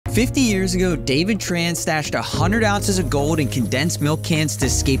50 years ago, David Tran stashed 100 ounces of gold in condensed milk cans to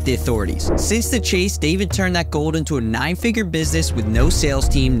escape the authorities. Since the chase, David turned that gold into a 9-figure business with no sales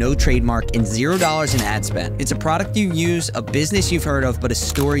team, no trademark, and $0 in ad spend. It's a product you use, a business you've heard of, but a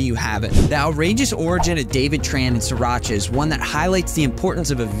story you haven't. The outrageous origin of David Tran and Sriracha is one that highlights the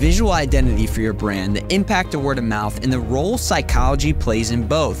importance of a visual identity for your brand, the impact of word of mouth, and the role psychology plays in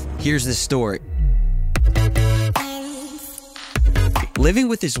both. Here's the story. Living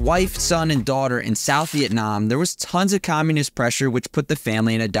with his wife, son, and daughter in South Vietnam, there was tons of communist pressure which put the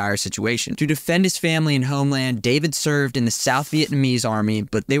family in a dire situation. To defend his family and homeland, David served in the South Vietnamese army,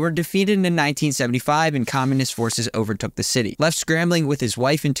 but they were defeated in 1975 and communist forces overtook the city. Left scrambling with his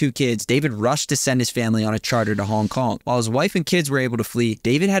wife and 2 kids, David rushed to send his family on a charter to Hong Kong. While his wife and kids were able to flee,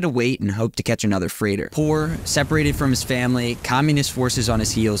 David had to wait and hope to catch another freighter. Poor, separated from his family, communist forces on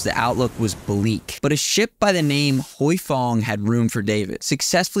his heels, the outlook was bleak. But a ship by the name Huy Fong had room for David.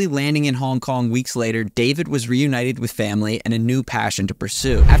 Successfully landing in Hong Kong weeks later, David was reunited with family and a new passion to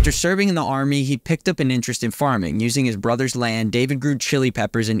pursue. After serving in the army, he picked up an interest in farming. Using his brother's land, David grew chili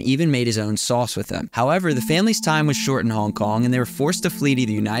peppers and even made his own sauce with them. However, the family's time was short in Hong Kong and they were forced to flee to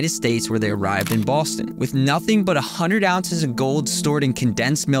the United States, where they arrived in Boston. With nothing but 100 ounces of gold stored in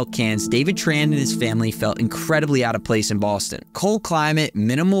condensed milk cans, David Tran and his family felt incredibly out of place in Boston. Cold climate,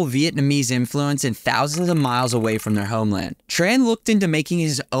 minimal Vietnamese influence, and thousands of miles away from their homeland. Tran looked into making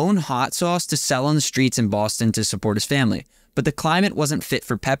his own hot sauce to sell on the streets in Boston to support his family. But the climate wasn't fit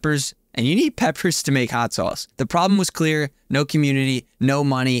for peppers, and you need peppers to make hot sauce. The problem was clear: no community, no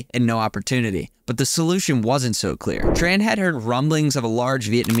money, and no opportunity. But the solution wasn't so clear. Tran had heard rumblings of a large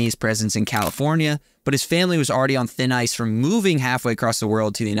Vietnamese presence in California, but his family was already on thin ice from moving halfway across the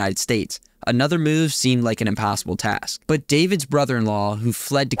world to the United States. Another move seemed like an impossible task. But David's brother-in-law, who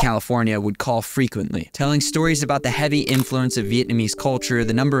fled to California, would call frequently, telling stories about the heavy influence of Vietnamese culture,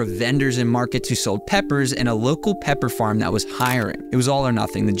 the number of vendors in markets who sold peppers, and a local pepper farm that was hiring. It was all or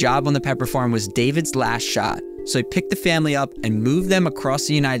nothing. The job on the pepper farm was David's last shot. So he picked the family up and moved them across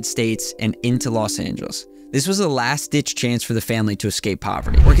the United States and into Los Angeles. This was a last-ditch chance for the family to escape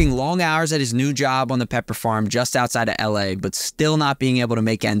poverty. Working long hours at his new job on the pepper farm just outside of LA, but still not being able to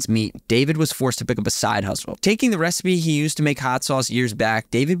make ends meet, David was forced to pick up a side hustle. Taking the recipe he used to make hot sauce years back,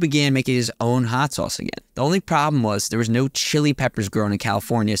 David began making his own hot sauce again. The only problem was there was no chili peppers grown in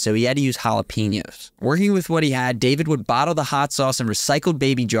California, so he had to use jalapenos. Working with what he had, David would bottle the hot sauce in recycled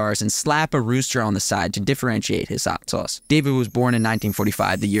baby jars and slap a rooster on the side to differentiate his hot sauce. David was born in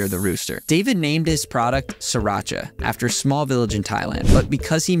 1945, the year of the rooster. David named his product Sriracha, after a small village in Thailand, but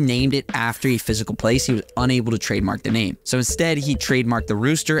because he named it after a physical place, he was unable to trademark the name. So instead, he trademarked the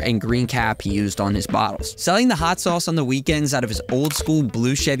rooster and green cap he used on his bottles. Selling the hot sauce on the weekends out of his old school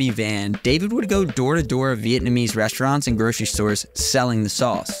blue Chevy van, David would go door to door of Vietnamese restaurants and grocery stores selling the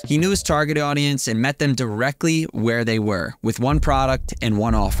sauce. He knew his target audience and met them directly where they were, with one product and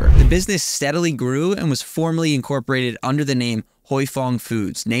one offer. The business steadily grew and was formally incorporated under the name Huy Fong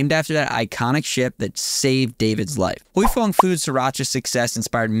Foods, named after that iconic ship that saved David's life. Huy Fong Foods' Sriracha success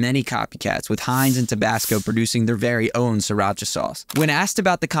inspired many copycats, with Heinz and Tabasco producing their very own Sriracha sauce. When asked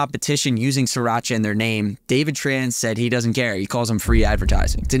about the competition using Sriracha in their name, David Tran said he doesn't care. He calls them free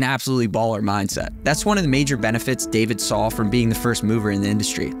advertising. It's an absolutely baller mindset. That's one of the major benefits David saw from being the first mover in the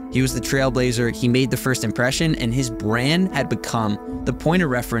industry. He was the trailblazer, he made the first impression, and his brand had become the point of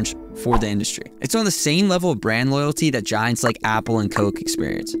reference for the industry. It's on the same level of brand loyalty that giants like Apple and Coke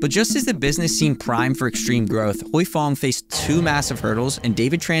experience. But just as the business seemed primed for extreme growth, Huy Fong faced 2 massive hurdles, and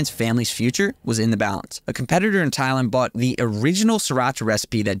David Tran's family's future was in the balance. A competitor in Thailand bought the original Sriracha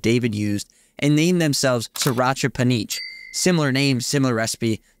recipe that David used and named themselves Sriracha Paniche. Similar name, similar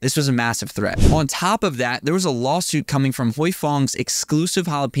recipe. This was a massive threat. On top of that, there was a lawsuit coming from Huy Fong's exclusive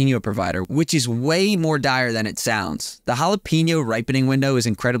jalapeno provider, which is way more dire than it sounds. The jalapeno ripening window is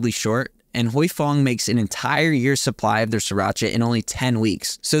incredibly short, and Huy Fong makes an entire year's supply of their Sriracha in only 10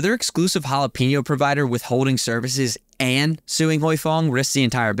 weeks. So their exclusive jalapeno provider withholding services and suing Huy Fong risks the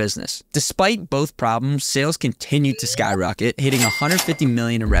entire business. Despite both problems, sales continued to skyrocket, hitting $150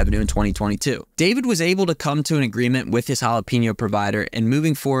 million in revenue in 2022. David was able to come to an agreement with his jalapeno provider, and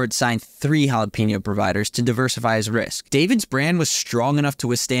moving forward signed 3 jalapeno providers to diversify his risk. David's brand was strong enough to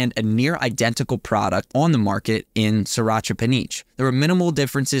withstand a near identical product on the market in Sriracha Paniche. There were minimal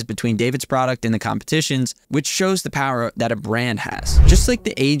differences between David's product and the competition's, which shows the power that a brand has. Just like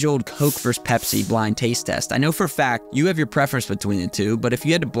the age-old Coke vs. Pepsi blind taste test, I know for a fact you have your preference between the two, but if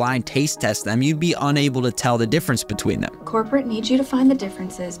you had to blind taste test them, you'd be unable to tell the difference between them. Corporate needs you to find the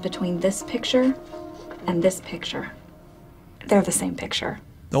differences between this picture and this picture. They're the same picture.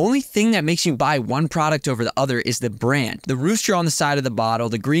 The only thing that makes you buy one product over the other is the brand. The rooster on the side of the bottle,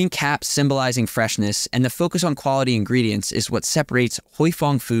 the green cap symbolizing freshness, and the focus on quality ingredients is what separates Huy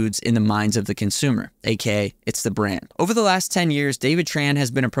Fong foods in the minds of the consumer, aka it's the brand. Over the last 10 years, David Tran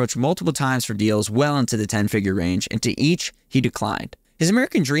has been approached multiple times for deals well into the 10-figure range, and to each, he declined. His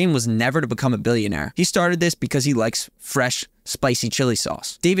American dream was never to become a billionaire. He started this because he likes fresh, spicy chili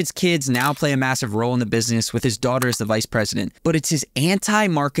sauce. David's kids now play a massive role in the business with his daughter as the vice president, but it's his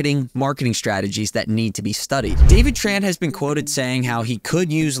anti-marketing strategies that need to be studied. David Tran has been quoted saying how he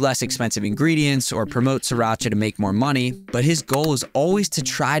could use less expensive ingredients or promote Sriracha to make more money, but his goal is always to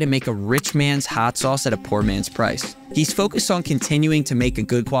try to make a rich man's hot sauce at a poor man's price. He's focused on continuing to make a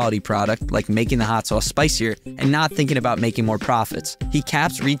good quality product, like making the hot sauce spicier, and not thinking about making more profits. He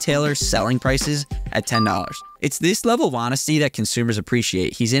caps retailers' selling prices at $10. It's this level of honesty that consumers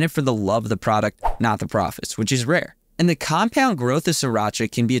appreciate. He's in it for the love of the product, not the profits, which is rare. And the compound growth of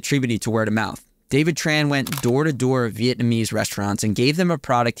Sriracha can be attributed to word of mouth. David Tran went door to door of Vietnamese restaurants and gave them a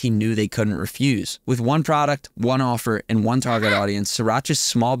product he knew they couldn't refuse. With one product, one offer, and one target audience, Sriracha's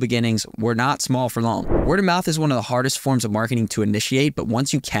small beginnings were not small for long. Word of mouth is one of the hardest forms of marketing to initiate, but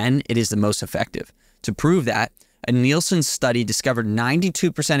once you can, it is the most effective. To prove that, a Nielsen study discovered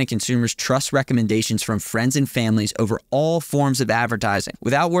 92% of consumers trust recommendations from friends and families over all forms of advertising.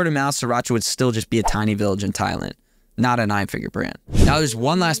 Without word of mouth, Sriracha would still just be a tiny village in Thailand, not a 9-figure brand. Now there's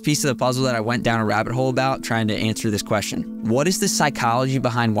one last piece of the puzzle that I went down a rabbit hole about trying to answer this question. What is the psychology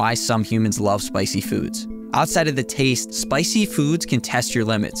behind why some humans love spicy foods? Outside of the taste, spicy foods can test your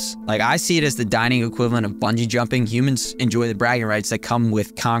limits. Like, I see it as the dining equivalent of bungee jumping. Humans enjoy the bragging rights that come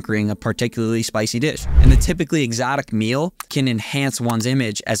with conquering a particularly spicy dish. And the typically exotic meal can enhance one's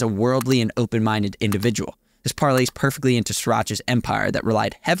image as a worldly and open-minded individual. This parlays perfectly into Sriracha's empire that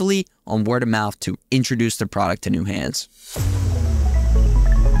relied heavily on word of mouth to introduce the product to new hands.